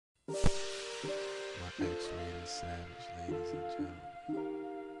My X-rated savage, ladies and gentlemen.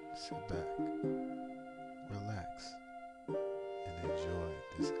 Sit back, relax, and enjoy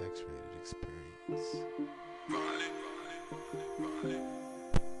this X-rated experience.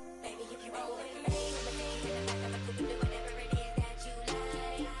 Baby, if you roll with me, let me take you to the back of the coupe and do whatever it is that you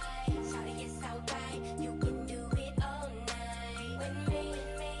like. Shawty, it's alright, you can do it all night. With me,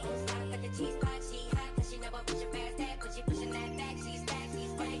 stop at the cheese pot, she hot, cause she know I push it past that, but she pushing that back, she's back,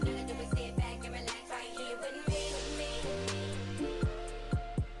 she's right. Gotta do is sit back and relax right here with me.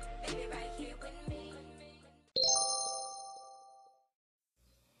 Baby, right here with me.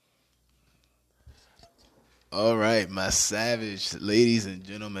 All right, my savage ladies and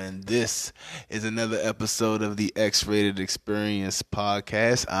gentlemen, this is another episode of the X-Rated Experience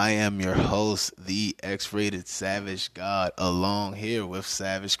podcast. I am your host, the X-Rated Savage God, along here with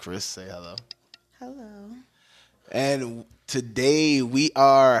Savage Chris. Say hello. Hello. And today we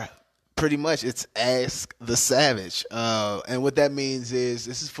are pretty much, it's Ask the Savage. And what that means is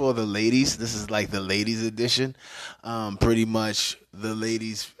this is for the ladies. This is like the ladies edition. Pretty much the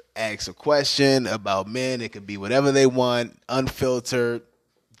ladies ask a question about men. It could be whatever they want, unfiltered,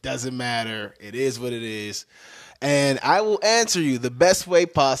 doesn't matter. It is what it is. And I will answer you the best way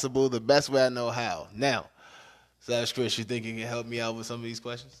possible, the best way I know how. Now, Savage Chris, you think you can help me out with some of these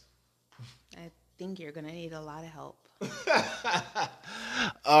questions? I think you're gonna need a lot of help.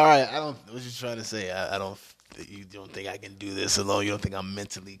 All right, what you trying to say? You don't think I can do this alone? You don't think I'm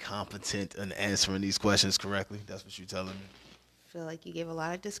mentally competent in answering these questions correctly? That's what you're telling me. I feel like you gave a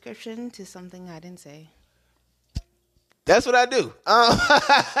lot of description to something I didn't say. That's what I do.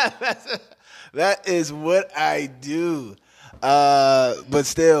 That is what I do. But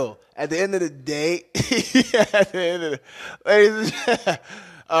still, at the end of the day,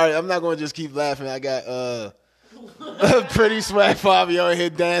 all right, I'm not going to just keep laughing. I got Pretty Swag Fabio in here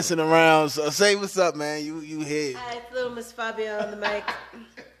dancing around. So say what's up, man. You here. Hi, it's Little Miss Fabio on the mic.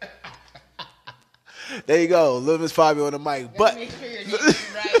 There you go, Little Miss Fabio on the mic. But Make sure your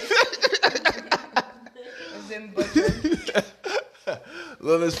name's right. As in butcher.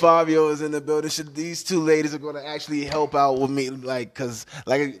 Little Miss Fabio is in the building. These two ladies are going to actually help out with me, because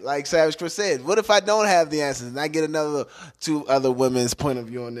like Savage Chris said, what if I don't have the answers and I get two other women's point of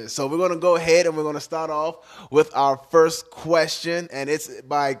view on this? So we're going to go ahead and we're going to start off with our first question, and it's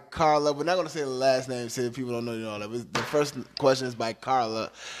by Carla. We're not going to say the last name so people don't know all that. The first question is by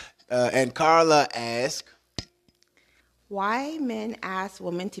Carla, and Carla asks, Why men ask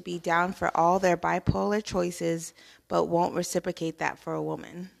women to be down for all their bipolar choices but won't reciprocate that for a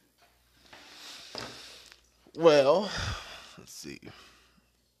woman? well, let's see.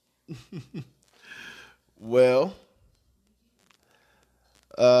 Well,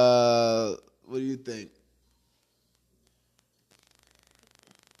 what do you think?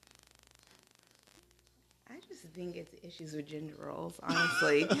 I just think it's issues with gender roles,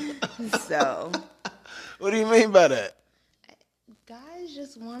 honestly. So, What do you mean by that? guys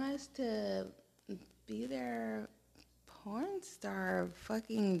just want us to be their porn star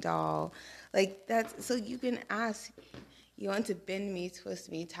fucking doll. Like, that's so you can ask, you want to bend me, twist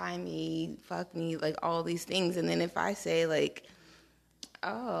me, tie me, fuck me, like all these things. And then if I say, like,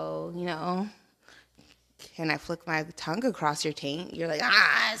 oh, can I flick my tongue across your taint? You're like,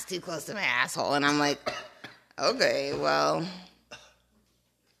 it's too close to my asshole. And I'm like, okay, well.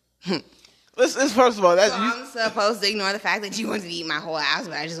 Let's first of all, So I'm supposed to ignore the fact that you want to eat my whole ass,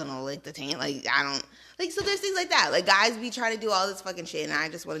 but I just want to lick the taint. Like, I don't. Like, so there's things like that. Like, guys be trying to do all this fucking shit, and I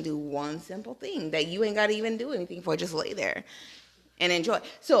just want to do one simple thing that you ain't got to even do anything for. Just lay there and enjoy.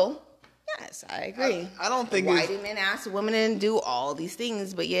 So, yes, I agree. I don't think Why do men ask women to do all these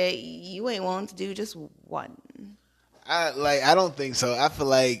things, but yet you ain't willing to do just one? I don't think so. I feel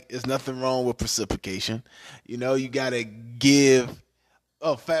like there's nothing wrong with reciprocation. You gotta give.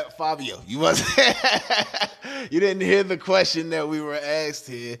 Oh, Fabio, you you didn't hear the question that we were asked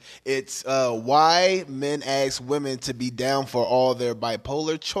here. It's why men ask women to be down for all their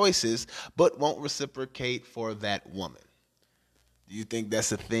bipolar choices, but won't reciprocate for that woman. Do you think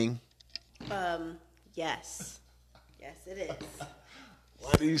that's a thing? Yes. Yes, it is.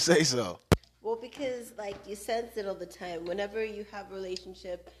 Why do you say so? Well, because, you sense it all the time. Whenever you have a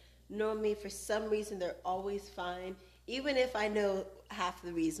relationship, normally, for some reason, they're always fine. Even if I know half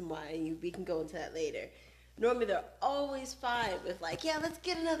the reason why, and we can go into that later. Normally, they're always fine with, let's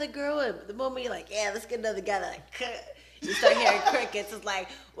get another girl in. But the moment you're like, let's get another guy, you start hearing crickets. It's like,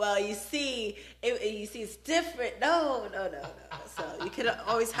 well, you see it's different. No. So you could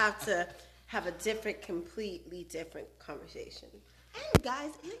always have to have a completely different conversation. And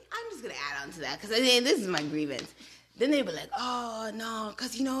guys, I'm just going to add on to that because this is my grievance. then they be like, oh, no,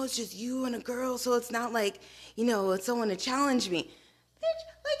 because, it's just you and a girl, so it's not like, it's someone to challenge me. Bitch,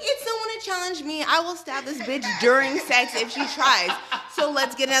 like, it's someone to challenge me. I will stab this bitch during sex if she tries. So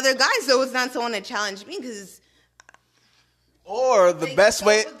let's get another guy so it's not someone to challenge me, because... Or the best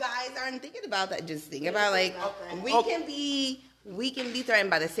way... But guys aren't thinking about that. Just think about, like, we can be threatened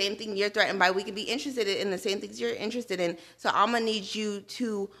by the same thing you're threatened by. We can be interested in the same things you're interested in. So I'm going to need you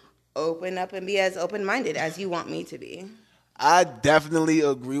to open up and be as open-minded as you want me to be. I definitely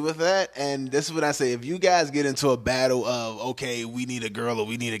agree with that. And this is what I say. If you guys get into a battle of, okay, we need a girl or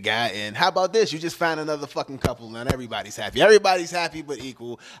we need a guy, and how about this? You just find another fucking couple and everybody's happy. Everybody's happy but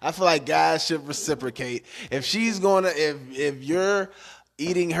equal. I feel like guys should reciprocate. If she's going to, if you're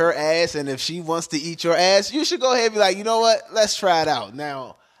eating her ass and if she wants to eat your ass, you should go ahead and be like, you know what? Let's try it out.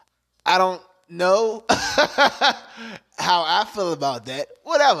 Now, I don't know how I feel about that.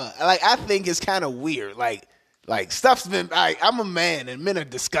 Whatever. Like, I think it's kind of weird. Like stuff's been, I'm a man and men are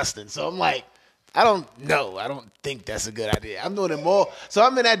disgusting. So I'm like, I don't know. I don't think that's a good idea. I'm doing it more. So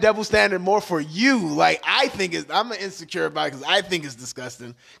I'm in that double standard more for you. Like, I'm insecure about it because I think it's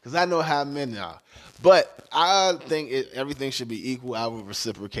disgusting because I know how men are. But I think everything should be equal. I would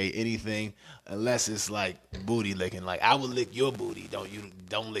reciprocate anything unless it's like booty licking. Like, I would lick your booty.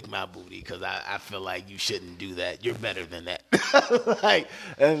 Don't lick my booty because I feel like you shouldn't do that. You're better than that.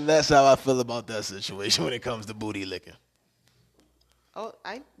 And that's how I feel about that situation when it comes to booty licking. Oh,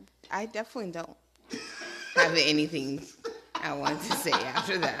 I definitely don't have anything I want to say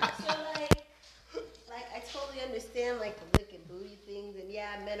after that. So like I totally understand like the lick and booty things, and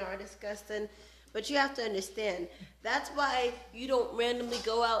yeah, men are disgusting, but you have to understand that's why you don't randomly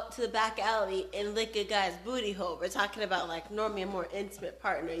go out to the back alley and lick a guy's booty hole. We're talking about like normally a more intimate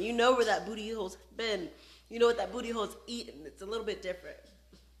partner. You know where that booty hole's been. You know what that booty hole's eaten. It's a little bit different.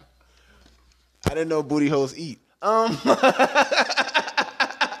 I didn't know booty holes eat.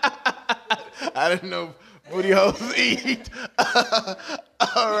 I didn't know booty holes eat.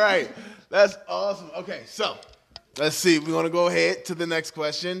 All right. That's awesome. Okay, so let's see. We're going to go ahead to the next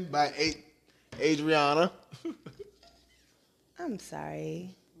question by Adriana. I'm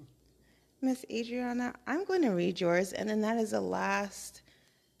sorry. Miss Adriana, I'm going to read yours, and then that is the last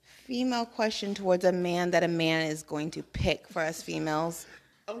female question towards a man that a man is going to pick for us females.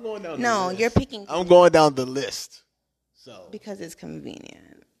 I'm going down the list. No, you're picking. I'm going down the list. So Because it's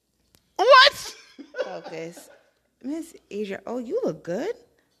convenient. What? Focus. Miss Adriana, oh, you look good.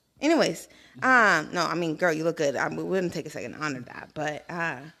 Anyways, no, I mean, girl, you look good. We wouldn't take a second to honor that. But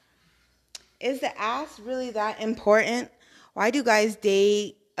is the ass really that important? Why do guys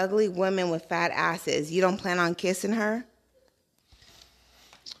date ugly women with fat asses? You don't plan on kissing her?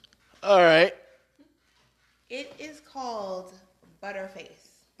 All right. It is called butterface.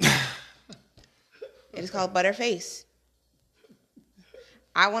 It is called butterface.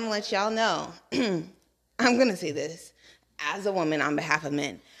 I want to let y'all know. I'm going to say this as a woman on behalf of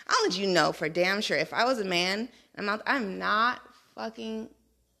men. I'll let you know for damn sure. If I was a man, I'm not fucking,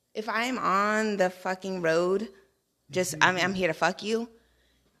 if I am on the fucking road, I'm here to fuck you.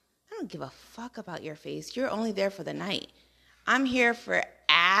 I don't give a fuck about your face. You're only there for the night. I'm here for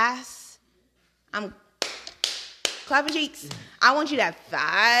ass. I'm clapping cheeks. I want you to have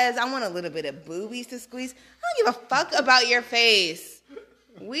thighs. I want a little bit of boobies to squeeze. I don't give a fuck about your face.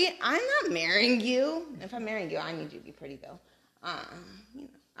 I'm not marrying you. If I'm marrying you, I need you to be pretty though.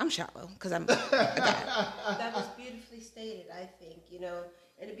 I'm shallow because I'm. That was beautifully stated, I think.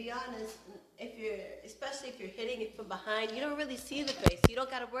 And to be honest, especially if you're hitting it from behind, you don't really see the face. You don't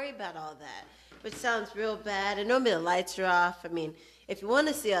got to worry about all that. Which sounds real bad. And normally the lights are off. I mean, if you want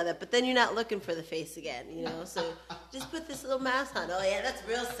to see all that, but then you're not looking for the face again, So just put this little mask on. Oh yeah, that's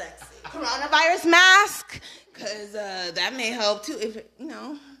real sexy. Coronavirus mask, because that may help too. If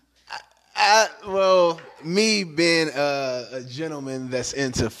Well, me being a gentleman that's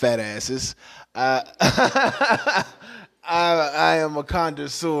into fat asses, I am a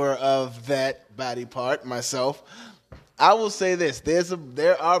connoisseur of that body part myself. I will say this: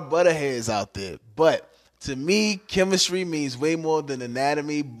 there are butterheads out there, but to me, chemistry means way more than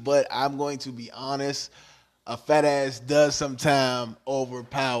anatomy. But I'm going to be honest: a fat ass does sometimes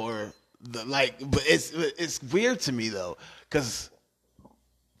overpower But it's weird to me though, because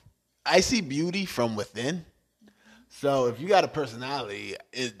I see beauty from within. So if you got a personality,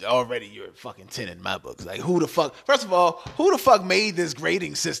 you're a fucking 10 in my books. Like, first of all, who the fuck made this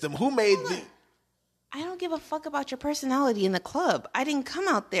grading system? Who made I don't give a fuck about your personality in the club. I didn't come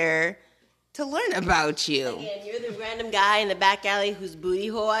out there to learn about you. And you're the random guy in the back alley whose booty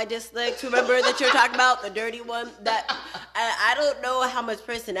hole I just licked. Remember that you're talking about, the dirty one? That I don't know how much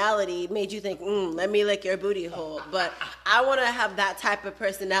personality made you think, let me lick your booty hole. But I want to have that type of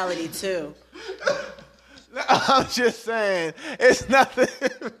personality too. I'm just saying, it's nothing.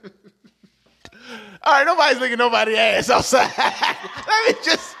 All right, nobody's licking nobody's ass outside.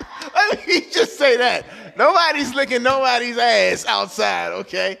 let me just say that. Nobody's licking nobody's ass outside,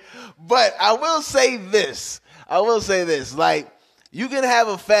 okay? But I will say this. Like, you can have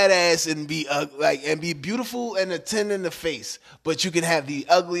a fat ass and be and be beautiful and a 10 in the face, but you can have the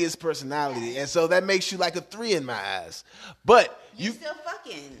ugliest personality, and so that makes you like a 3 in my eyes. But You still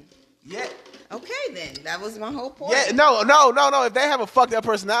fucking. yeah. Okay, then. That was my whole point. Yeah, no. If they have a fucked up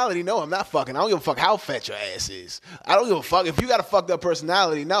personality, no, I'm not fucking. I don't give a fuck how fat your ass is. I don't give a fuck. If you got a fucked up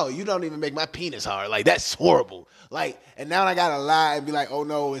personality, no, you don't even make my penis hard. Like, that's horrible. Like, and now I gotta lie and be like, oh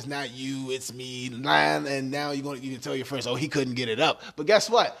no, it's not you, it's me, lying, and now you can tell your friends, oh, he couldn't get it up. But guess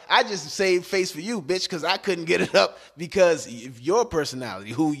what? I just saved face for you, bitch, because I couldn't get it up because of your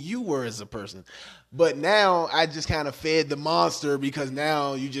personality, who you were as a person. But now I just kind of fed the monster because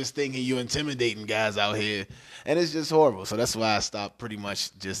now you just thinking you intimidating guys out here. And it's just horrible. So that's why I stopped pretty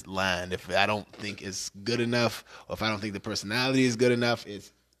much just lying. If I don't think it's good enough, or if I don't think the personality is good enough,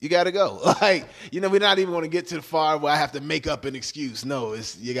 you got to go. Like, we're not even going to get to the far where I have to make up an excuse. No,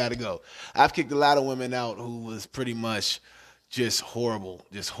 you got to go. I've kicked a lot of women out who was pretty much just horrible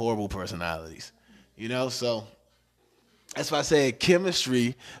personalities. So that's why I said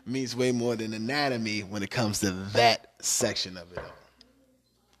chemistry means way more than anatomy when it comes to that section of it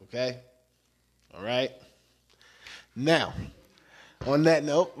all. Okay? All right? Now, on that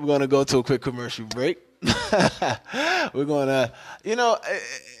note, we're going to go to a quick commercial break. We're going to,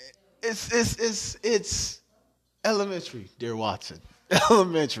 it's elementary, dear Watson.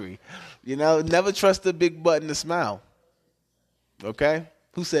 Elementary. Never trust a big butt and a smile. Okay?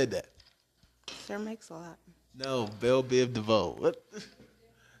 Who said that? Sir Mix-a-Lot. No, Belle Biv DeVoe. What?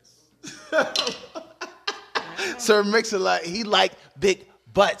 Sir Mix-a-Lot, he liked big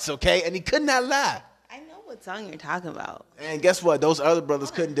butts, okay? And he could not lie. I know what song you're talking about. And guess what? Those other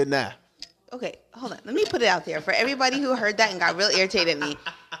brothers couldn't deny. Okay, hold on. Let me put it out there for everybody who heard that and got real irritated at me.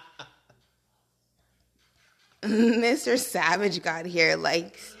 Mr. Savage got here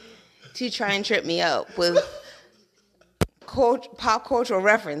likes to try and trip me up with pop cultural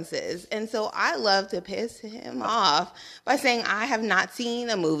references. And so I love to piss him off by saying I have not seen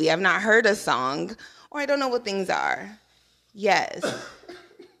a movie, I've not heard a song, or I don't know what things are. Yes,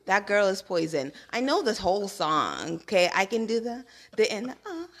 that girl is poison. I know this whole song, okay? I can do the and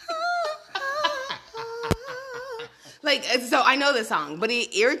like, so I know the song, but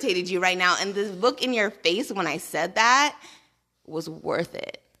it irritated you right now. And the look in your face when I said that was worth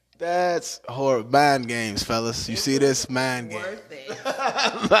it. That's horrible. Mind games, fellas. You see this? Mind games. Worth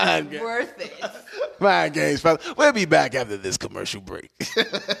it. Mind games. Worth it. Mind games, fellas. We'll be back after this commercial break.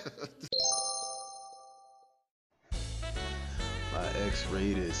 My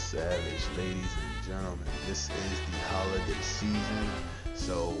X-rated savage, ladies and gentlemen. This is the holiday season.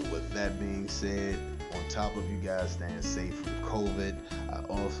 So with that being said, on top of you guys staying safe from COVID, I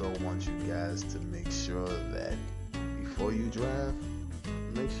also want you guys to make sure that before you drive,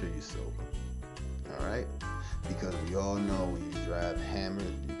 make sure you're sober. Alright? Because we all know when you drive hammered,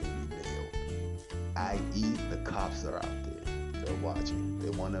 you can be nailed. I.e., the cops are out there. They're watching. They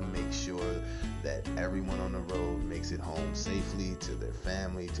want to make sure that everyone on the road makes it home safely to their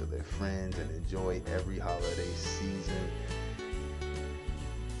family, to their friends, and enjoy every holiday season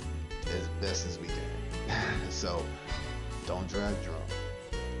as best as we can. So, don't drive drunk.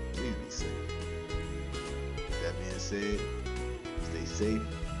 Please be safe. That being said, stay safe,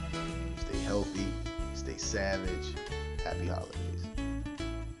 stay healthy, stay savage. Happy holidays.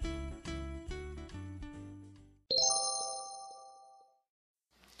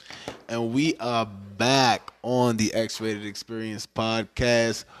 And we are back on the X-Rated Experience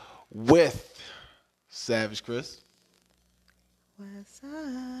podcast with Savage Chris. What's up?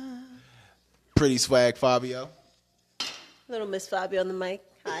 Pretty Swag Fabio. Little Miss Fabio on the mic.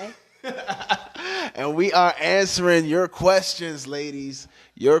 Hi. And we are answering your questions, ladies.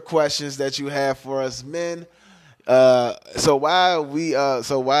 Your questions that you have for us men. So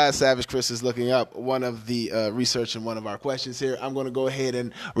while Savage Chris is looking up one of the research in one of our questions here, I'm going to go ahead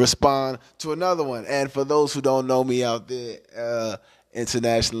and respond to another one. And for those who don't know me out there,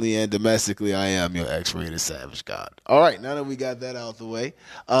 internationally and domestically, I am your X-rated Savage God. All right, now that we got that out the way,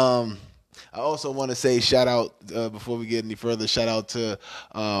 I also want to say shout out, before we get any further, shout out to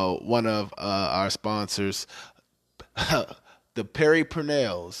one of our sponsors, the Perry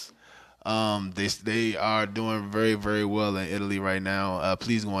Purnells. They are doing very, very well in Italy right now.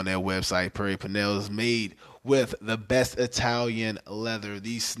 Please go on their website. Perry Panels, made with the best Italian leather.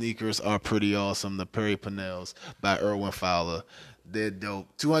 These sneakers are pretty awesome. The Perry Panels by Erwin Fowler. They're dope.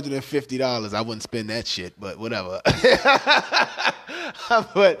 $250. I wouldn't spend that shit, but whatever.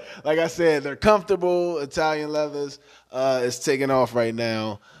 But like I said, they're comfortable Italian leathers. It's taking off right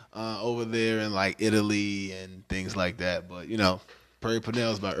now over there in like Italy and things like that. But you know, Perry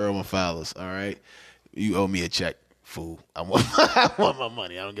Panels by Erwin Fowlers. All right, you owe me a check, fool. I want my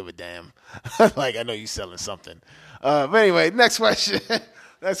money. I don't give a damn. Like I know you selling something. But anyway, next question.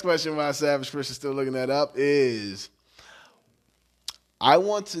 Next question. While Savage Chris is still looking that up is. I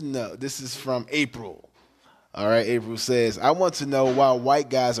want to know, this is from April. All right, April says, I want to know why white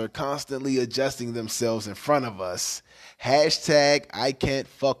guys are constantly adjusting themselves in front of us. Hashtag I can't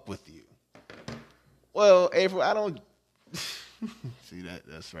fuck with you. Well, April, I don't... See,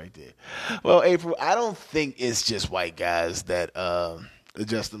 that's right there. Well, April, I don't think it's just white guys that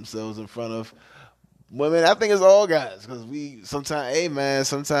adjust themselves in front of women. I think it's all guys because we sometimes, hey, man,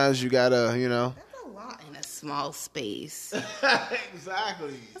 sometimes you got to, you know... That's a lot in a small space.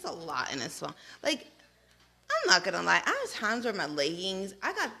 Exactly. That's a lot in a small. Like, I'm not gonna lie. I have times where my leggings,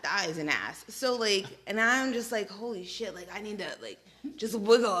 I got thighs and ass. So like, and I'm just like, holy shit. Like, I need to like just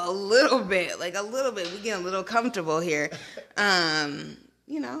wiggle a little bit, like a little bit. We getting a little comfortable here,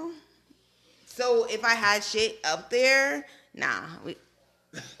 you know. So if I had shit up there, nah.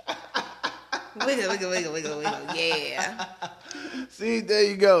 Wiggle, yeah. See, there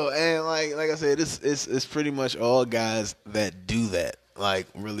you go. And like I said, it's pretty much all guys that do that. Like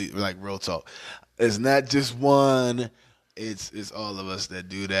really, like real talk. It's not just one. It's all of us that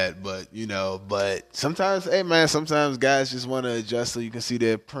do that. But you know, but sometimes, hey man, sometimes guys just want to adjust so you can see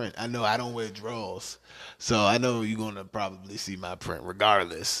their print. I know I don't wear drawers, so I know you're gonna probably see my print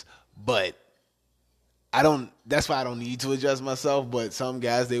regardless. But I don't. That's why I don't need to adjust myself. But some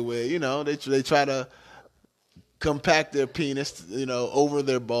guys, they wear, you know, they try to compact their penis, you know, over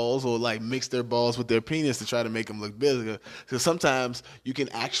their balls or like mix their balls with their penis to try to make them look bigger. Because sometimes you can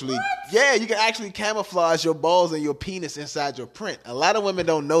actually, you can actually camouflage your balls and your penis inside your print. A lot of women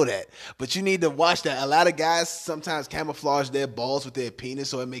don't know that, but you need to watch that. A lot of guys sometimes camouflage their balls with their penis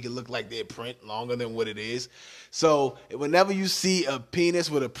so it make it look like their print longer than what it is. So whenever you see a penis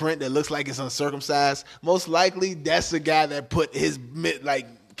with a print that looks like it's uncircumcised, most likely that's the guy that put his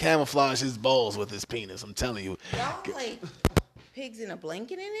camouflage his balls with his penis. I'm telling you. Y'all like pigs in a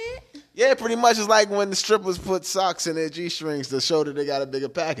blanket in it? Yeah, pretty much. It's like when the strippers put socks in their G-strings to show that they got a bigger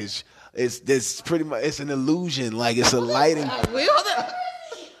package. It's pretty much, it's an illusion. Like it's a lighting.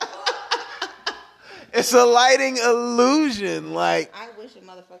 It's a lighting illusion. Like I wish a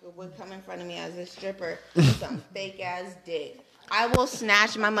motherfucker would come in front of me as a stripper with some fake ass dick. I will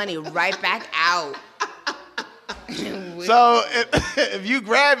snatch my money right back out. So if you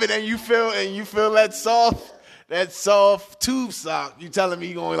grab it and you feel that soft tube sock, you telling me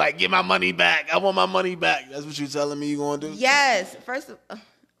you gonna like get my money back? I want my money back. That's what you telling me you gonna do? Yes. First,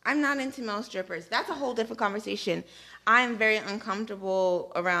 I'm not into male strippers. That's a whole different conversation. I'm very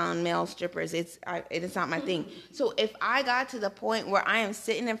uncomfortable around male strippers. It is not my thing. So if I got to the point where I am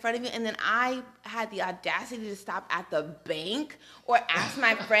sitting in front of you and then I had the audacity to stop at the bank or ask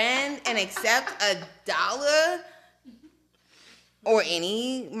my friend and accept $1 or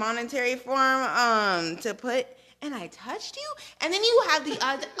any monetary form to put, and I touched you, and then you have the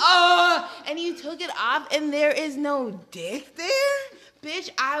and you took it off and there is no dick there?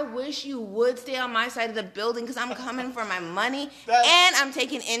 Bitch, I wish you would stay on my side of the building because I'm coming for my money and I'm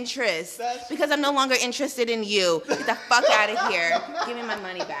taking interest because I'm no longer interested in you. Get the fuck out of here. Give me my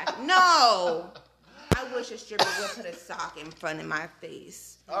money back. No. I wish a stripper would put a sock in front of my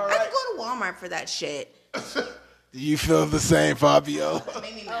face. All right. I could go to Walmart for that shit. Do you feel the same, Fabio?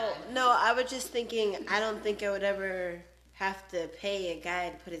 Oh, no, I was just thinking, I don't think I would ever have to pay a guy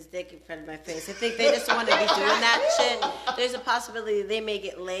to put his dick in front of my face. I think they just want to be doing that shit. There's a possibility they may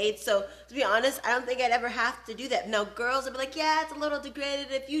get laid. So, to be honest, I don't think I'd ever have to do that. Now, girls would be like, yeah, it's a little degraded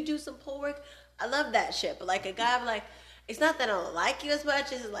if you do some pole work. I love that shit. But, like, a guy, I'm like, it's not that I don't like you as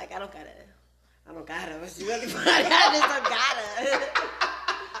much. It's like, I don't gotta. It's really funny. I just don't gotta.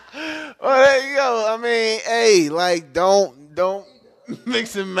 Well, there you go. I mean, hey, like, don't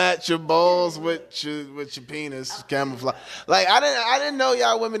mix and match your balls with your penis. Camouflage. Like, I didn't know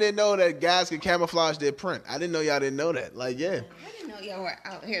y'all women didn't know that guys can camouflage their print. I didn't know y'all didn't know that. Like, yeah. I didn't know y'all were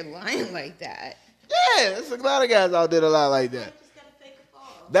out here lying like that. Yeah, there's a lot of guys out there that lie like that. Just gotta fake a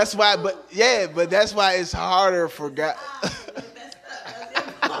fall. That's why, but that's why it's harder for guys.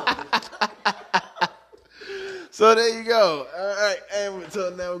 So there you go. All right, and so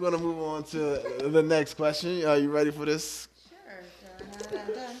now we're gonna move on to the next question. Are you ready for this?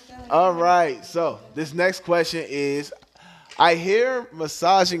 All right. So this next question is: I hear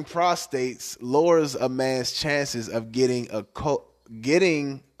massaging prostates lowers a man's chances of getting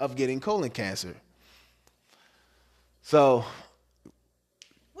colon cancer. So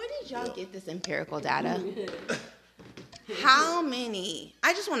Where did y'all get this empirical data? How many?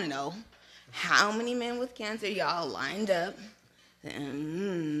 I just want to know how many men with cancer y'all lined up. they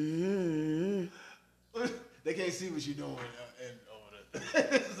can't see what you're doing over there.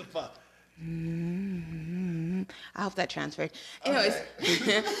 This is a fuck. I hope that transferred. Anyways,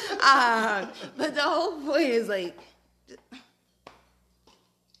 but the whole point is like,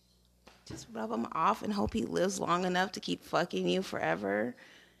 just rub him off and hope he lives long enough to keep fucking you forever.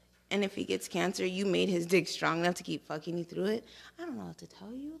 And if he gets cancer, you made his dick strong enough to keep fucking you through it. I don't know what to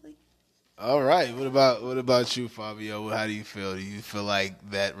tell you. Like, All right. What about you, Fabio? How do you feel? Do you feel like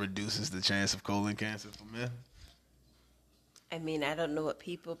that reduces the chance of colon cancer for men? I mean, I don't know what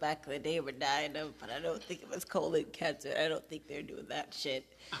people back in the day were dying of, but I don't think it was colon cancer. I don't think they're doing that shit.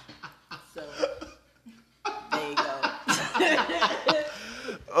 So, there you go.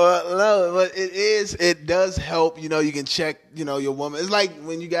 No, but it does help. You know, you can check, your woman. It's like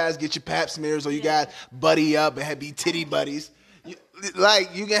when you guys get your pap smears or you guys buddy up and be titty buddies. You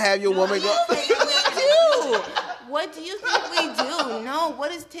can have your woman go. What do you think we do? No,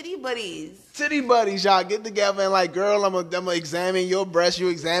 what is titty buddies? Titty buddies, y'all get together and like, girl, I'm gonna examine your breast. You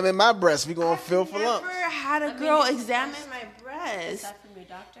examine my breast. We gonna feel for lumps. Never had a girl examine my breast. Is that from your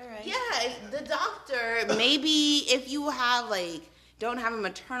doctor, right? Yeah, the doctor. Maybe if you have don't have a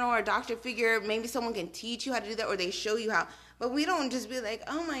maternal or doctor figure, maybe someone can teach you how to do that, or they show you how. But we don't just be like,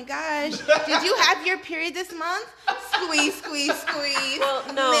 oh my gosh, did you have your period this month? Squeeze, squeeze, squeeze. Well,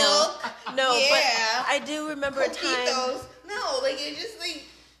 no. Milk. No, Yeah. but I do remember a time. Coquitos. No, it's just like.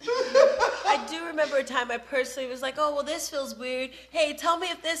 I do remember a time I personally was like, oh, well, this feels weird. Hey, tell me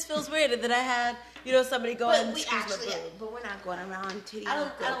if this feels weird. And then I had, somebody go But and we squeeze my actually, boob. but we're not going around titty I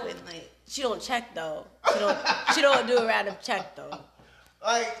don't- open, She don't check, though. She don't do a random check, though.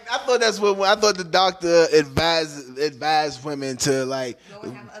 I thought the doctor advised women to Go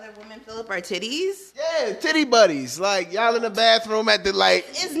and have other women fill up our titties. yeah, titty buddies. Like y'all in the bathroom at the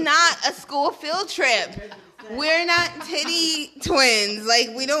It's not a school field trip. We're not titty twins.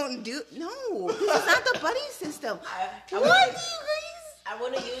 We don't do. No, this is not the buddy system. What do you guys? I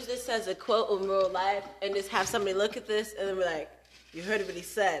want to use this as a quote in real life and just have somebody look at this and then be like, you heard what he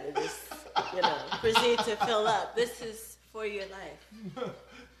said. And just, proceed to fill up. This is for your life.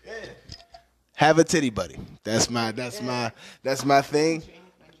 Yeah. Have a titty buddy. That's my thing.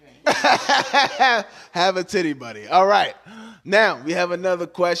 Have a titty buddy. All right. Now we have another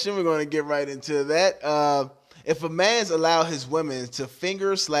question. We're going to get right into that. If a man's allow his women to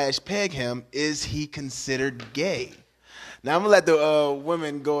finger/peg him, is he considered gay? Now I'm gonna let the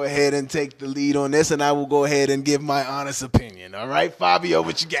women go ahead and take the lead on this, and I will go ahead and give my honest opinion. All right, Fabio,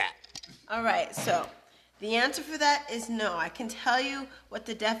 what you got? All right, so the answer for that is no. I can tell you what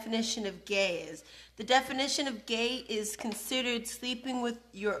the definition of gay is. The definition of gay is considered sleeping with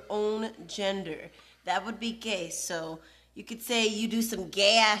your own gender. That would be gay. So you could say you do some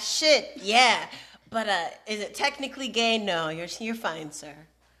gay ass shit, yeah. But is it technically gay? No, you're fine, sir.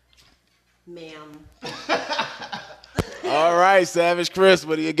 Ma'am. All right, Savage Chris,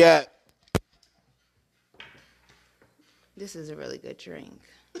 what do you got? This is a really good drink.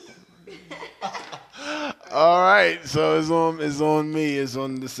 All right, so it's on me. It's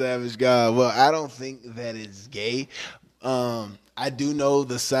on the Savage guy. Well, I don't think that it's gay. I do know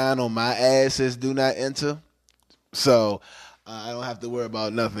the sign on my ass says "Do not enter," so I don't have to worry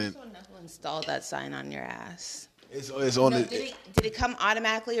about nothing. Who installed that sign on your ass? It's on the. Did it come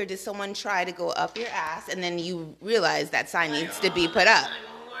automatically, or did someone try to go up your ass and then you realize that sign needs to be put up?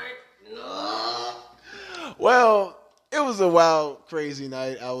 Well, it was a wild, crazy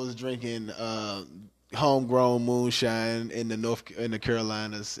night. I was drinking homegrown moonshine in the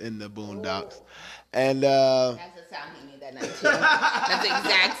Carolinas in the boondocks, and That's the sound he made that night too. That's the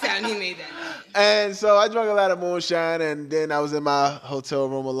exact sound he made that night. and so I drank a lot of moonshine, and then I was in my hotel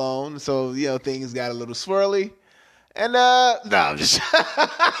room alone. So things got a little swirly, and no, I'm just.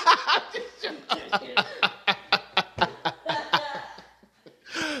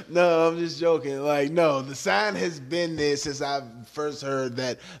 No, I'm just joking. No, the sign has been there since I first heard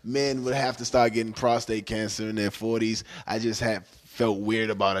that men would have to start getting prostate cancer in their 40s. I just felt weird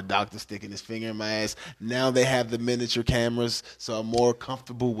about a doctor sticking his finger in my ass. Now they have the miniature cameras, so I'm more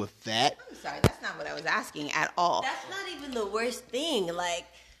comfortable with that. I'm sorry, that's not what I was asking at all. That's not even the worst thing.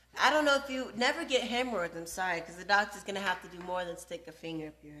 I don't know if you never get hemorrhoids. I'm sorry, because the doctor's gonna have to do more than stick a finger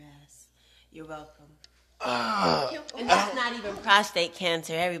up your ass. You're welcome. And that's not even prostate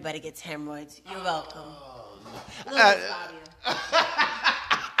cancer. Everybody gets hemorrhoids. You're welcome.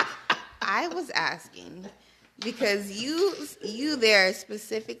 I was asking because you there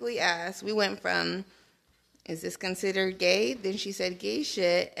specifically asked. We went from, is this considered gay? Then she said gay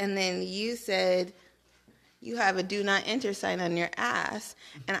shit, and then you said you have a do not enter sign on your ass,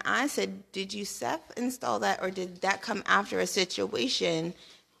 and I said, did you self-install that, or did that come after a situation?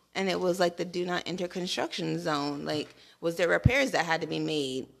 And it was like the do not enter construction zone. Like, was there repairs that had to be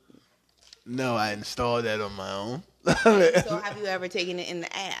made? No, I installed that on my own. So have you ever taken it in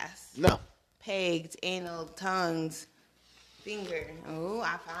the ass? No. Pegged, anal, tongues, finger. Oh,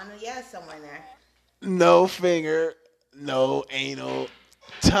 I found a yes somewhere there. No finger, no anal,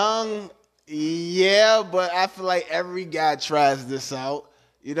 tongue. Yeah, but I feel like every guy tries this out.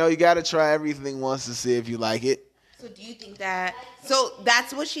 You know, you got to try everything once to see if you like it. So do you think that? So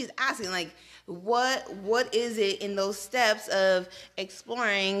that's what she's asking. Like, what is it in those steps of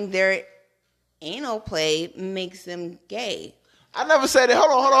exploring their anal play makes them gay? I never said it.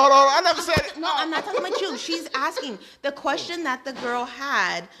 Hold on. I never said it. No, I'm not talking about you. She's asking. The question that the girl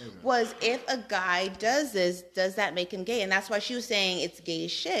had was, if a guy does this, does that make him gay? And that's why she was saying it's gay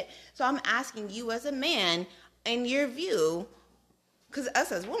shit. So I'm asking you as a man, in your view, because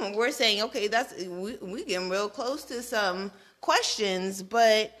us as women, we're saying, okay, we getting real close to some questions,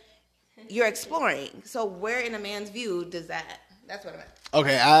 but you're exploring. So where in a man's view does that? That's what I'm at.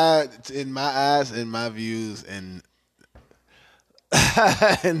 Okay, in my eyes, in my views, and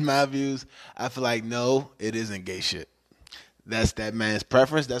in my views, I feel like no, it isn't gay shit. That's that man's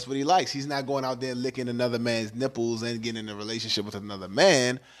preference. That's what he likes. He's not going out there licking another man's nipples and getting in a relationship with another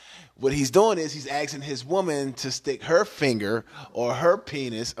man. What he's doing is he's asking his woman to stick her finger or her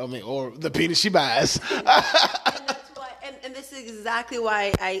penis, or the penis she buys. And that's why, and this is exactly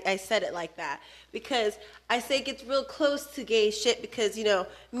why I said it like that. Because I say it gets real close to gay shit because, you know,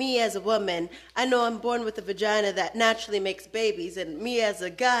 me as a woman, I know I'm born with a vagina that naturally makes babies. And me as a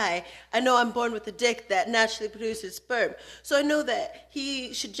guy, I know I'm born with a dick that naturally produces sperm. So I know that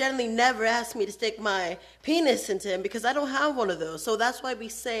he should generally never ask me to stick my penis into him because I don't have one of those. So that's why we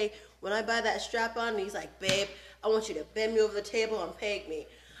say, when I buy that strap on, and he's like, babe, I want you to bend me over the table and peg me.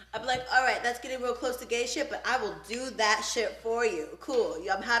 I'd be like, all right, that's getting real close to gay shit, but I will do that shit for you. Cool.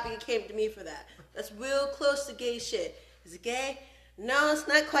 I'm happy you came to me for that. That's real close to gay shit. Is it gay? No, it's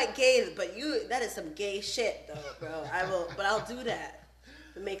not quite gay, but that is some gay shit though, bro. I'll do that.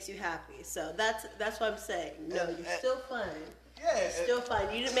 It makes you happy. So that's what I'm saying. No, you're still fine. Yeah. You're still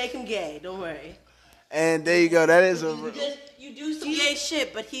fine. You didn't make him gay. Don't worry. And there you go. That is You do some gay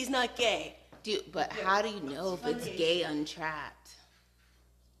shit, but he's not gay. But how do you know if it's gay untrapped?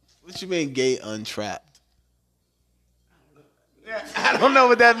 What you mean gay untrapped? I don't know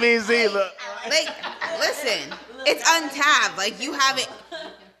what that means either. Like, listen, it's untapped. Like, you have it.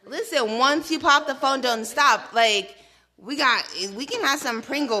 Listen, once you pop the phone, don't stop. Like, we can have some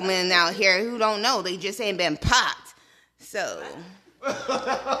Pringle men out here who don't know. They just ain't been popped. So.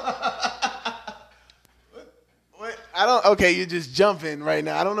 Okay, you're just jumping right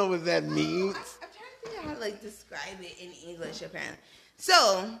now. I don't know what that means. I'm trying to figure out how to describe it in English, apparently.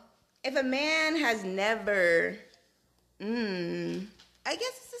 So, if a man has never, I guess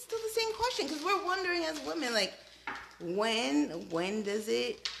this is still the same question because we're wondering as women, like, when does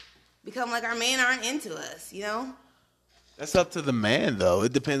it become like our men aren't into us, you know? That's up to the man, though.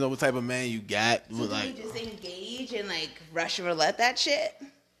 It depends on what type of man you got. So do you just engage and, like, Russian roulette that shit?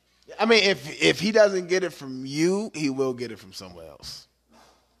 I mean, if he doesn't get it from you, he will get it from somewhere else.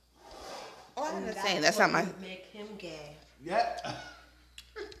 Oh, I'm not saying that's not my. Make him gay. Yeah.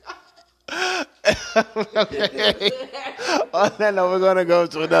 Okay. On that note, we're gonna go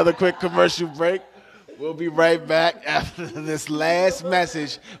to another quick commercial break. We'll be right back after this last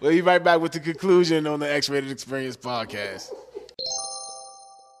message. We'll be right back with the conclusion on the X-Rated Experience podcast.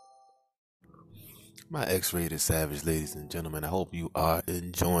 My X-Rated Savage ladies and gentlemen, I hope you are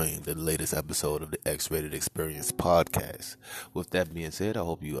enjoying the latest episode of the X-Rated Experience podcast. With that being said, I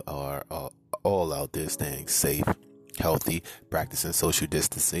hope you are all out there staying safe, healthy, practicing social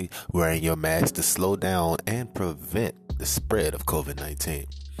distancing, wearing your mask to slow down and prevent the spread of COVID-19.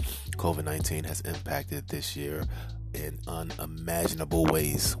 COVID-19 has impacted this year in unimaginable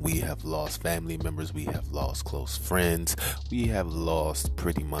ways. We have lost family members, we have lost close friends, we have lost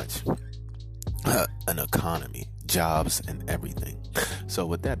pretty much an economy, jobs, and everything. So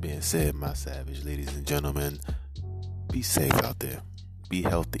with that being said, my savage ladies and gentlemen, be safe out there, be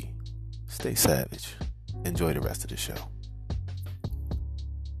healthy, stay savage, enjoy the rest of the show.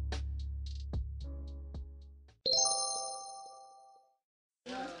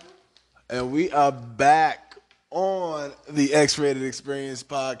 And we are back on the X-Rated Experience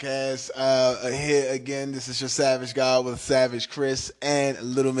podcast. Here again, this is your Savage God with Savage Chris and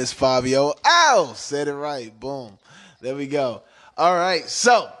Little Miss Fabio. Ow! Said it right. Boom. There we go. All right,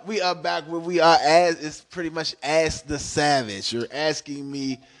 so we are back where we are as, it's pretty much Ask the Savage. You're asking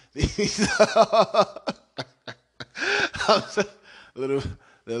me these... They're a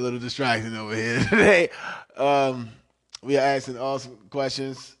little distracting over here today. We are asking awesome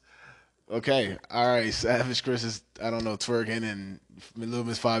questions. Okay, all right. Savage Chris is, I don't know, twerking, and Little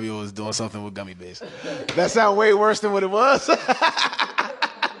Miss Fabio is doing something with gummy bears. That sounds way worse than what it was.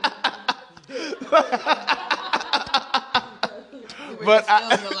 But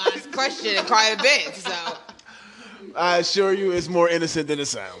the last question in quite a bit, so. I assure you, it's more innocent than it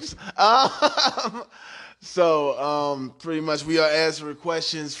sounds. So, pretty much we are answering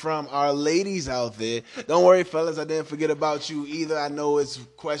questions from our ladies out there. Don't worry, fellas, I didn't forget about you either. I know it's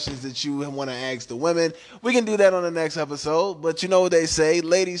questions that you want to ask the women. We can do that on the next episode, but you know what they say,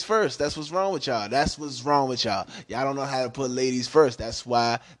 ladies first. That's what's wrong with y'all. That's what's wrong with y'all. Y'all don't know how to put ladies first. That's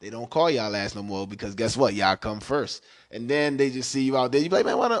why they don't call y'all ass no more, because guess what? Y'all come first. And then they just see you out there. You be like,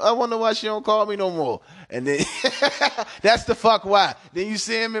 man, I wonder why she don't call me no more. And then that's the fuck why. Then you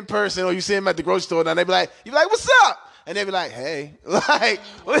see him in person, or you see him at the grocery store, and they be like, you be like, what's up? And they be like, hey, like,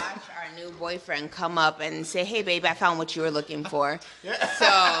 what? Watch our new boyfriend come up and say, hey, babe, I found what you were looking for.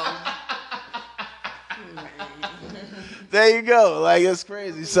 So. There you go. Like, it's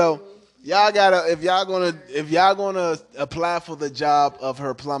crazy. So y'all gotta, if y'all gonna apply for the job of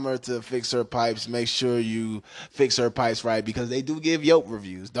her plumber to fix her pipes, make sure you fix her pipes right, because they do give Yelp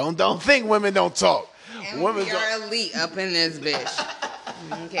reviews. Don't think women don't talk. And Women we are elite up in this bitch.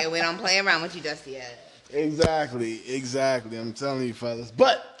 Okay, we don't play around with you just yet. Exactly. I'm telling you, fellas.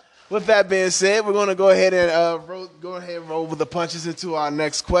 But with that being said, we're gonna go ahead and roll with the punches into our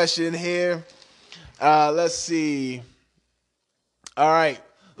next question here. Let's see. All right.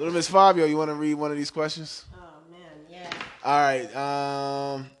 Little Miss Fabio, you want to read one of these questions? Oh man, yeah. All right.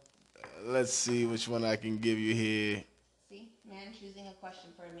 Let's see which one I can give you here. See, man choosing a question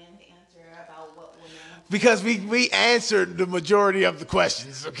for a man to answer about what women. Because we answered the majority of the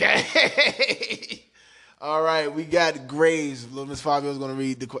questions, okay? All right, we got Graves. Little Miss Fabio is going to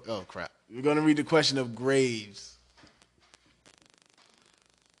read the oh crap. We're going to read the question of Graves.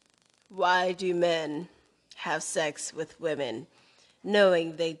 Why do men have sex with women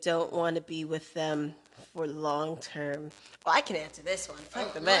knowing they don't want to be with them for long term? Well, I can answer this one.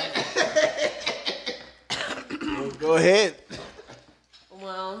 Fuck the men. Go ahead.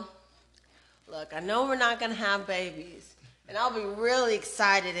 Well, look, I know we're not going to have babies. And I'll be really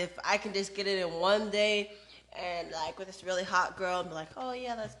excited if I can just get it in one day and, like, with this really hot girl and be like, oh,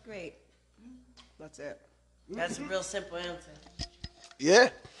 yeah, that's great. That's it. That's a real simple answer. Yeah.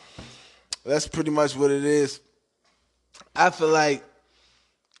 That's pretty much what it is. I feel like,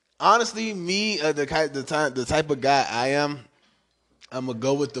 honestly, me, the type of guy I am, I'm a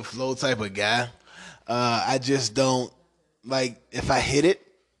go with the flow type of guy. I just don't, like, if I hit it,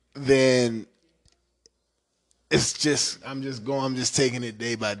 then it's just, I'm just taking it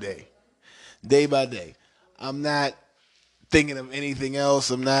day by day. Day by day. I'm not thinking of anything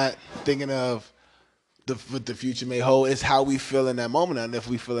else. I'm not thinking of what the future may hold. It's how we feel in that moment. And if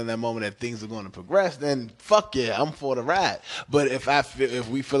we feel in that moment that things are going to progress, then fuck yeah, I'm for the ride. But if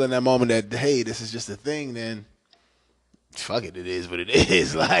we feel in that moment that, hey, this is just a thing, then fuck it, it is what it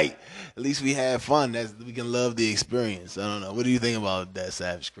is. Like, at least we have fun. We can love the experience. I don't know. What do you think about that,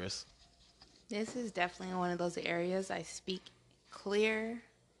 Savage Chris? This is definitely one of those areas I speak clear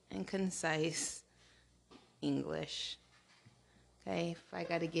and concise English. Okay, if I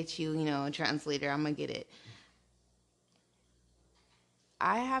got to get you, a translator, I'm going to get it.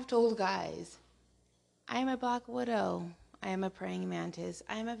 I have told guys, I am a black widow. I am a praying mantis.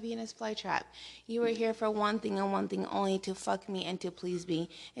 I am a Venus flytrap. You are here for one thing and one thing only, to fuck me and to please me.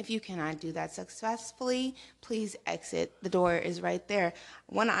 If you cannot do that successfully, please exit. The door is right there.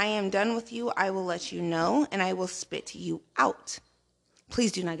 When I am done with you, I will let you know and I will spit you out.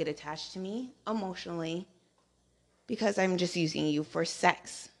 Please do not get attached to me emotionally, because I'm just using you for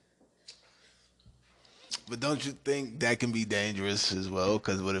sex. But don't you think that can be dangerous as well?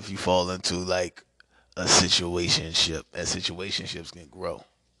 Because what if you fall into, like, a situationship, and situationships can grow?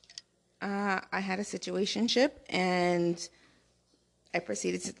 I had a situationship, and I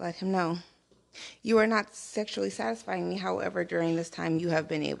proceeded to let him know. You are not sexually satisfying me. However, during this time, you have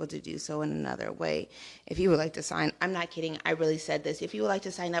been able to do so in another way. If you would like to sign, I'm not kidding, I really said this. If you would like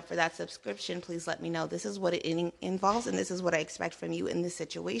to sign up for that subscription, please let me know. This is what it involves, and this is what I expect from you in this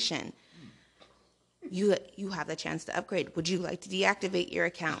situation. You have the chance to upgrade. Would you like to deactivate your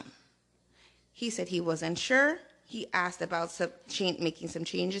account? He said he wasn't sure. He asked about making some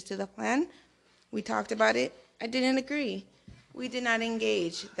changes to the plan. We talked about it. I didn't agree. We did not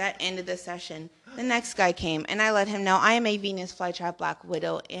engage. That ended the session. The next guy came, and I let him know I am a Venus flytrap Black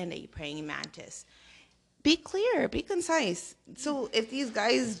Widow and a praying mantis. Be clear, be concise. So if these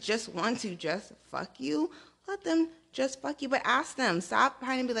guys just want to just fuck you, let them just fuck you. But ask them. Stop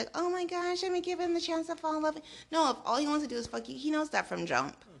trying to be like, oh my gosh, let me give him the chance to fall in love. No, if all he wants to do is fuck you, he knows that from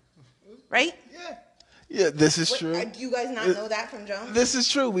jump. Right? Yeah, this is true. Do you guys not know that from jump? This is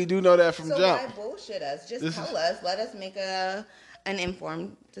true. We do know that from So jump. why bullshit us? Just tell us. Let us make an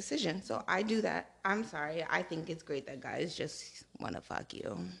informed decision. So I do that. I'm sorry. I think it's great that guys just want to fuck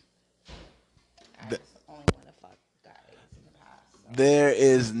you. I just only want to fuck guys in the past. So. There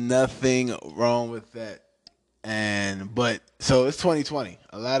is nothing wrong with that. But so it's 2020.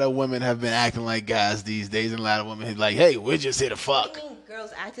 A lot of women have been acting like guys these days, and a lot of women are like, "Hey, we're just here to fuck." What do you mean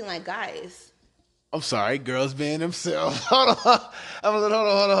girls acting like guys? I'm sorry, girls being themselves. Hold on. Hold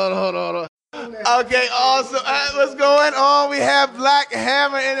on. Okay, awesome. What's going on? We have Black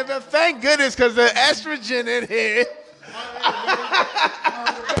Hammer in it, but thank goodness, because the estrogen in here.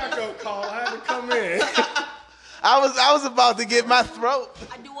 Backup call. I had to come in. I was about to get my throat.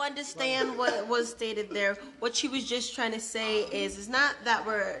 I do understand what was stated there. What she was just trying to say is, it's not that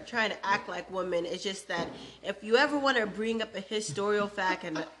we're trying to act like women. It's just that if you ever want to bring up a historical fact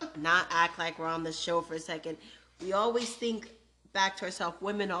and not act like we're on the show for a second, we always think back to ourselves.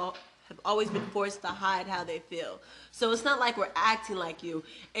 Women have always been forced to hide how they feel. So it's not like we're acting like you.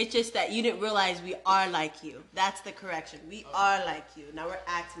 It's just that you didn't realize we are like you. That's the correction. We are like you. Now we're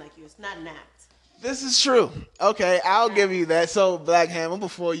acting like you. It's not an act. This is true. Okay, I'll give you that. So, Black Hammer,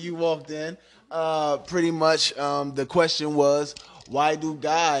 before you walked in, pretty much the question was, why do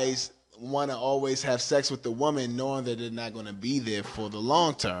guys want to always have sex with the woman knowing that they're not going to be there for the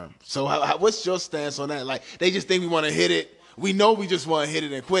long term? So what's your stance on that? Like, they just think we want to hit it. We know we just want to hit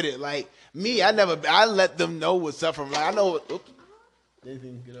it and quit it. Like, me, I let them know what's up from, like, I know, oops.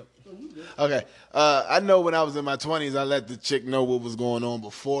 Anything get up? Okay. I know when I was in my 20s, I let the chick know what was going on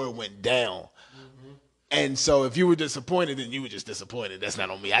before it went down. And so if you were disappointed, then you were just disappointed. That's not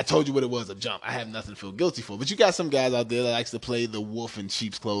on me. I told you what it was, a jump. I have nothing to feel guilty for. But you got some guys out there that likes to play the wolf in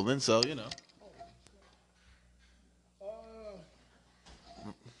sheep's clothing, so, you know.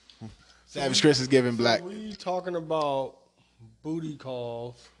 Savage Chris is giving Black. So we talking about booty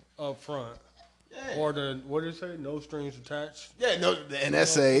calls up front. Or what did it say? No strings attached? Yeah, no, the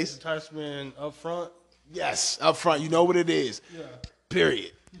NSAs. Attachment up front? Yes, up front. You know what it is. Yeah.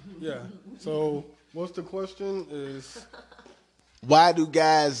 Period. Yeah. So what's the question is... Why do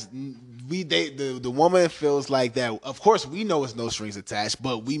guys, the woman feels like that? Of course, we know it's no strings attached,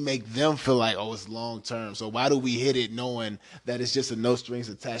 but we make them feel like, oh, it's long term. So why do we hit it knowing that it's just a no strings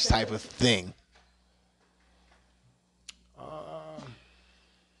attached type of thing?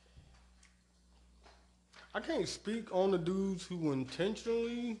 I can't speak on the dudes who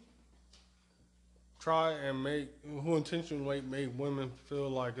intentionally make women feel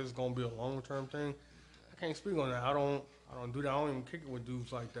like it's gonna be a long term thing. I can't speak on that. I don't do that. I don't even kick it with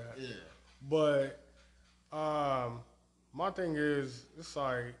dudes like that. Yeah. But my thing is, it's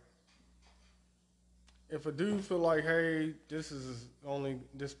like, if a dude feel like, hey, this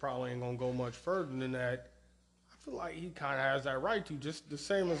probably ain't gonna go much further than that, I feel like he kind of has that right to. Just the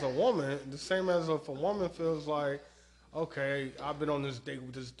same as a woman. The same as if a woman feels like, okay, I've been on this date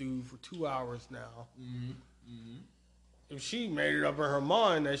with this dude for 2 hours now. Mm-hmm. Mm-hmm. If she made it up in her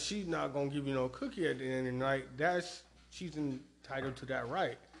mind that she's not gonna give you no cookie at the end of the night, she's entitled to that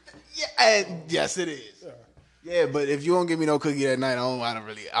right. Yeah, and yes, it is. Yeah, but if you don't give me no cookie that night, I don't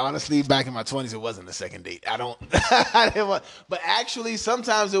really. Honestly, back in my 20s, it wasn't a second date. I didn't want. But actually,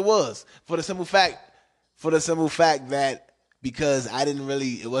 sometimes it was for the simple fact that. Because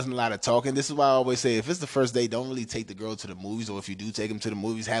it wasn't a lot of talking. This is why I always say, if it's the first date, don't really take the girl to the movies. Or if you do take them to the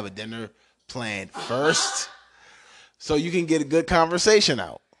movies, have a dinner planned first. So you can get a good conversation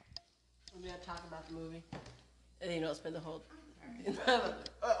out. We're going to talk about the movie. And then you don't spend the whole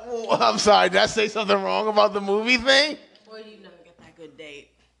I'm sorry, did I say something wrong about the movie thing? Or you never get that good date.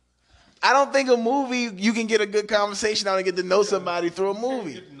 I don't think a movie, you can get a good conversation out and get to know somebody through a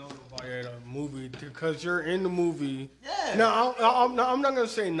movie. Get to know somebody at a movie because you're in the movie. Yeah. Now, I'm not going to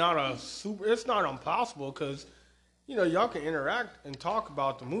say it's not impossible because, y'all can interact and talk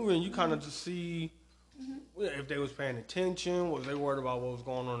about the movie and you kind of just see if they was paying attention, was they worried about what was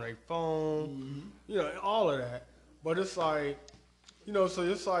going on their phone, all of that. But it's like, so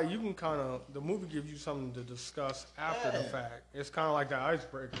it's like you can kind of, the movie gives you something to discuss after the fact. It's kind of like that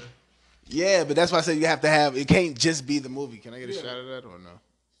icebreaker. Yeah, but that's why I said you have to have, it can't just be the movie. Can I get a shot of that or no?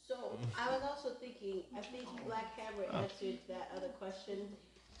 So So I was also thinking, I think Black Hammer answered that other question.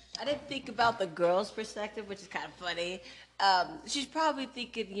 I didn't think about the girl's perspective, which is kind of funny. She's probably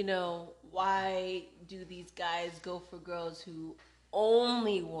thinking, why do these guys go for girls who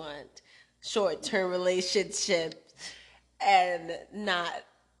only want short-term relationships and not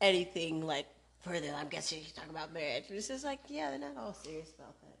anything like further? I'm guessing she's talking about marriage. But it's just like, yeah, they're not all serious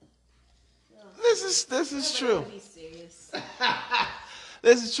about that. This is true. Be serious.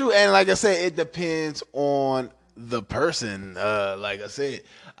 This is true, and like I said, it depends on the person. Like I said,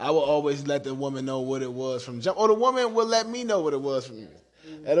 I will always let the woman know what it was from jump, or the woman will let me know what it was from.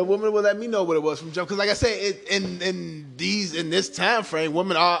 And the woman will let me know what it was from jump. Because like I said, in this time frame,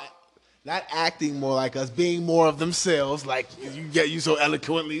 women are not acting more like us, being more of themselves, like you so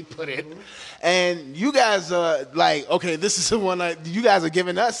eloquently put it. And you guys are like, okay, this is the one you guys are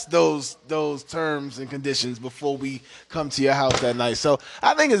giving us those terms and conditions before we come to your house that night. So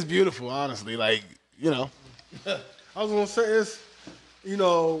I think it's beautiful, honestly. Like, I was gonna say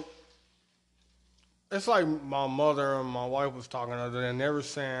it's like my mother and my wife was talking the other day, and they were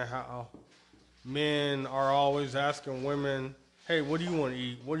saying how men are always asking women, hey, what do you want to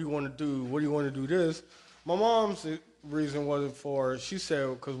eat? What do you want to do? What do you want to do this? My mom's reason wasn't she said,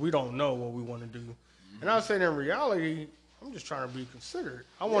 because we don't know what we want to do. And I said, in reality, I'm just trying to be considerate.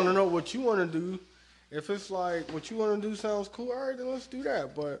 I want to know what you want to do. If it's like what you want to do sounds cool, all right, then let's do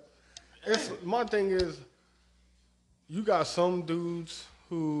that. But my thing is, you got some dudes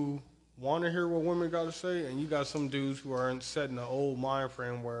who want to hear what women got to say, and you got some dudes who are set in the old mind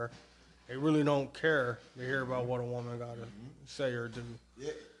frame where they really don't care to hear about what a woman got to say or do.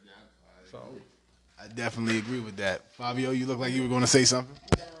 Yeah. So I definitely agree with that. Fabio, you look like you were going to say something.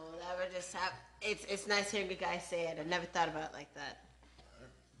 No, that would just have. It's nice hearing a guy say it. I never thought about it like that.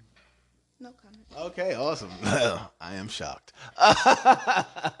 No comment. Okay, awesome. I am shocked.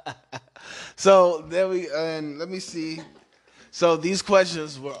 So let me see. So these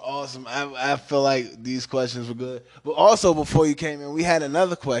questions were awesome. I feel like these questions were good. But also, before you came in, we had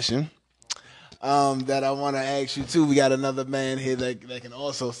another question that I want to ask you too. We got another man here that can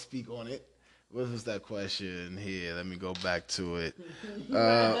also speak on it. What was that question here? Let me go back to it.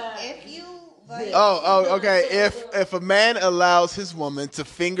 If you like, Okay. If a man allows his woman to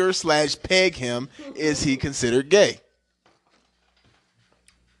finger/peg him, is he considered gay?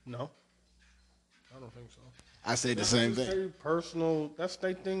 no, I don't think so. I say the same That's thing. their personal. That's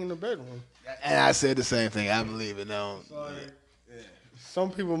their thing in the bedroom. And I said the same thing. I believe it. No.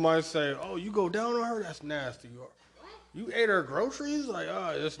 Some people might say, "Oh, you go down on her? That's nasty." Or, you ate her groceries? Like,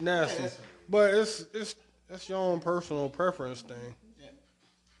 oh, that's nasty. But that's your own personal preference thing.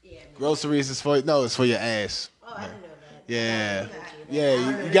 Groceries is it's for your ass. Oh, I didn't know that.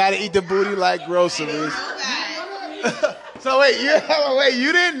 Yeah. You gotta eat the booty like groceries. So wait,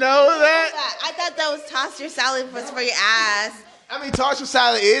 you didn't know that? I thought that was toss your salad was for your ass. I mean, toss your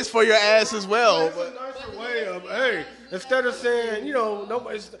salad is for your ass as well. It's a nicer way of, hey, instead of saying,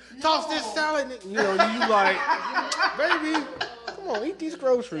 nobody's toss this salad, you like, baby, come on, eat these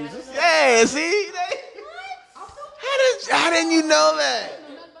groceries. Yeah, see? How didn't you know that?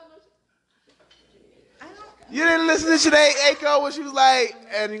 You didn't listen to Janae Aiko when she was like,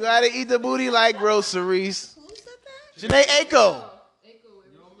 and you gotta eat the booty like groceries. Who said that? Janae Aiko.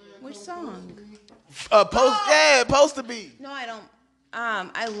 Which song? Supposed to be. No, I don't.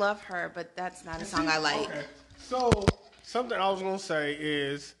 I love her, but that's not a song I like. Okay. So, something I was going to say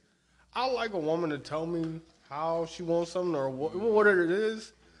is, I like a woman to tell me how she wants something or what it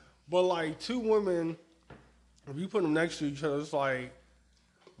is. But, like, two women, if you put them next to each other, it's like,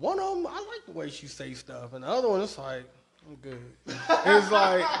 one of them, I like the way she say stuff. And the other one, it's like, I'm good. It's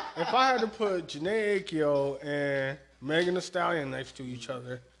like, if I had to put Janae Aiko and Megan Thee Stallion next to each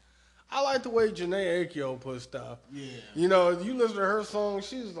other, I like the way Janae Aiko puts stuff. Yeah. If you listen to her song,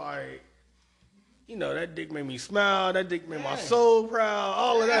 she's like, that dick made me smile. That dick made my soul proud.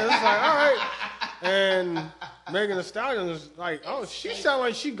 All of that. It's like, all right. And Megan Thee Stallion is like, oh, she sound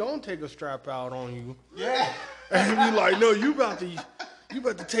like she gonna take a strap out on you. Yeah. And be like, no, you about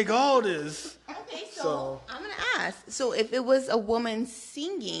to take all this. Okay, so I'm gonna ask. So if it was a woman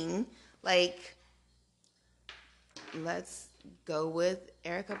singing, like, let's go with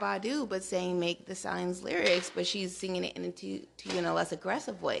Erykah Badu, but saying make the Stallion's lyrics, but she's singing it to you in a less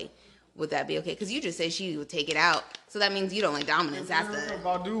aggressive way. Would that be okay? Because you just said she would take it out, so that means you don't like dominance. That's the.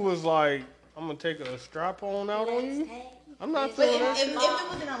 Badu was like, I'm gonna take a strap on out on you. I'm not But feeling if that. it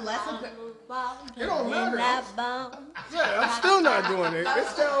was in a less aggressive. It don't matter. Yeah, I'm still not doing it. It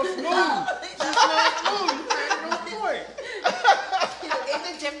sounds smooth. It sounds smooth. You can't no point. It's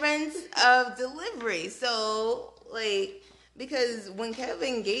a difference of delivery. So, like, Because when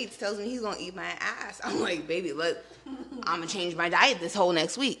Kevin Gates tells me he's gonna eat my ass, I'm like, baby, look, I'm gonna change my diet this whole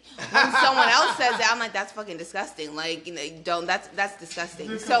next week. When someone else says that, I'm like, that's fucking disgusting. Like, you know, don't. That's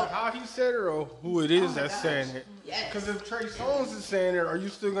disgusting. So how he said it or who it is that's saying it? Yes. Because if Trey Songz is saying it, are you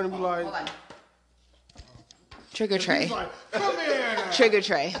still gonna be like? hold on. Trigger Trey. He's like, come here. Trigger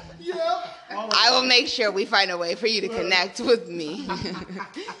Trey. Yeah. I will make sure we find a way for you to connect with me.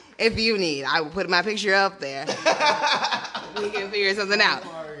 If you need, I will put my picture up there. We can figure something out.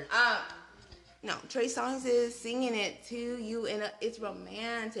 No, Trey Songz is singing it to you, and it's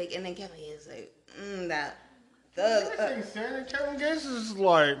romantic. And then Kevin is like, that thug. Kevin Gates is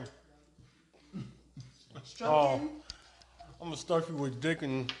like, Stroking. I'm gonna stuff you with dick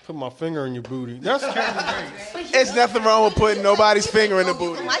and put my finger in your booty. That's Kevin Gates. It's nothing wrong with putting nobody's finger in the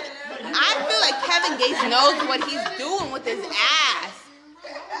booty. Like, I feel like Kevin Gates knows what he's doing with his ass.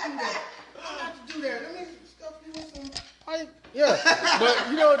 Do that. Let me stuff you with some pipe. Yeah, but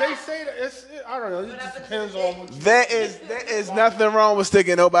you know they say that I don't know. It just depends on what you There is nothing wrong with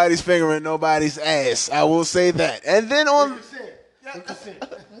sticking nobody's finger in nobody's ass. I will say that. And then on consent.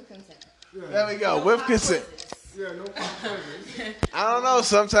 With consent. there we go, with consent. Yeah, no consent. I don't know.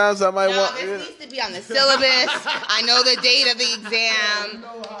 Sometimes I might No, want. this needs to be on the syllabus. I know the date of the exam.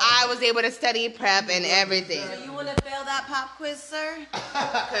 I was able to study prep and everything. You want to fail that pop quiz, sir?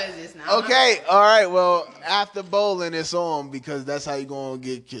 Because it's not. Okay, all right. Well, after bowling, it's on because that's how you gonna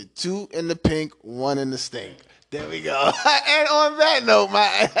get your 2 in the pink, 1 in the stink. There we go. And on that note,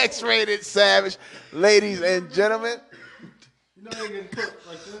 my X-rated savage, ladies and gentlemen. You know they can put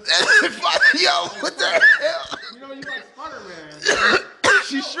like this. Yo, what the hell? You know you like Spider-Man.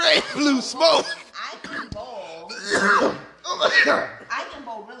 She straight blew smoke. I can bowl. Oh my god. I can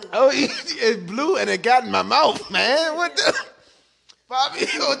bowl really well. Oh, it blew and it got in my mouth, man. What the? Bobby,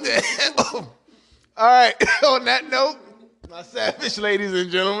 what the hell? All right, on that note, my savage ladies and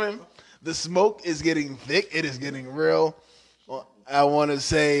gentlemen, the smoke is getting thick. It is getting real. I want to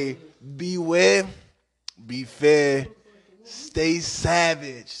say beware, be fair, stay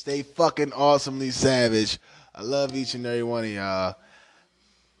savage, stay fucking awesomely savage. I love each and every one of y'all.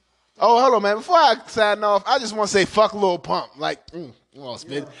 Oh, hold on, man. Before I sign off, I just want to say fuck Lil Pump. Like,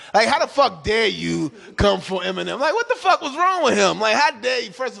 spit. Like, how the fuck dare you come for Eminem? Like, what the fuck was wrong with him? Like, how dare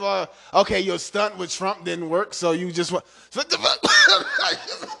you? First of all, okay, your stunt with Trump didn't work, so you just want. What the fuck?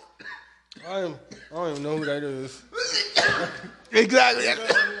 I don't even know who that is. Exactly.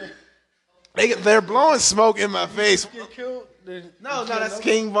 They're blowing smoke in my face. Get killed? No, that's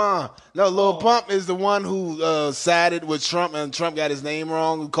King Von. No, Lil Pump is the one who sided with Trump, and Trump got his name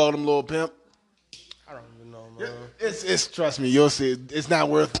wrong, who called him Lil Pimp. I don't even know, man. It's trust me, you'll see. It's not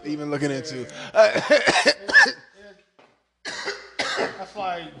worth even looking into. That's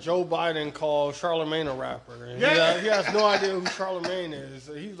like Joe Biden called Charlemagne a rapper. And Yeah. he has no idea who Charlemagne is.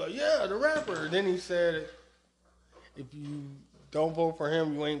 So he's like, yeah, the rapper. Then he said, if you don't vote for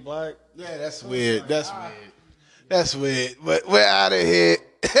him, you ain't black. Yeah, that's weird. That's weird. But we're out of here.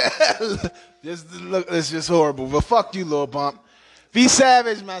 It's just horrible. But fuck you, Lil Pump. Be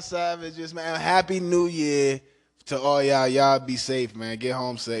savage, my savages, man. Happy New Year to all y'all. Y'all be safe, man. Get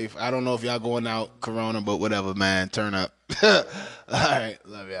home safe. I don't know if y'all going out corona, but whatever, man. Turn up. All right.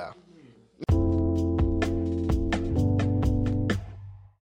 Love y'all.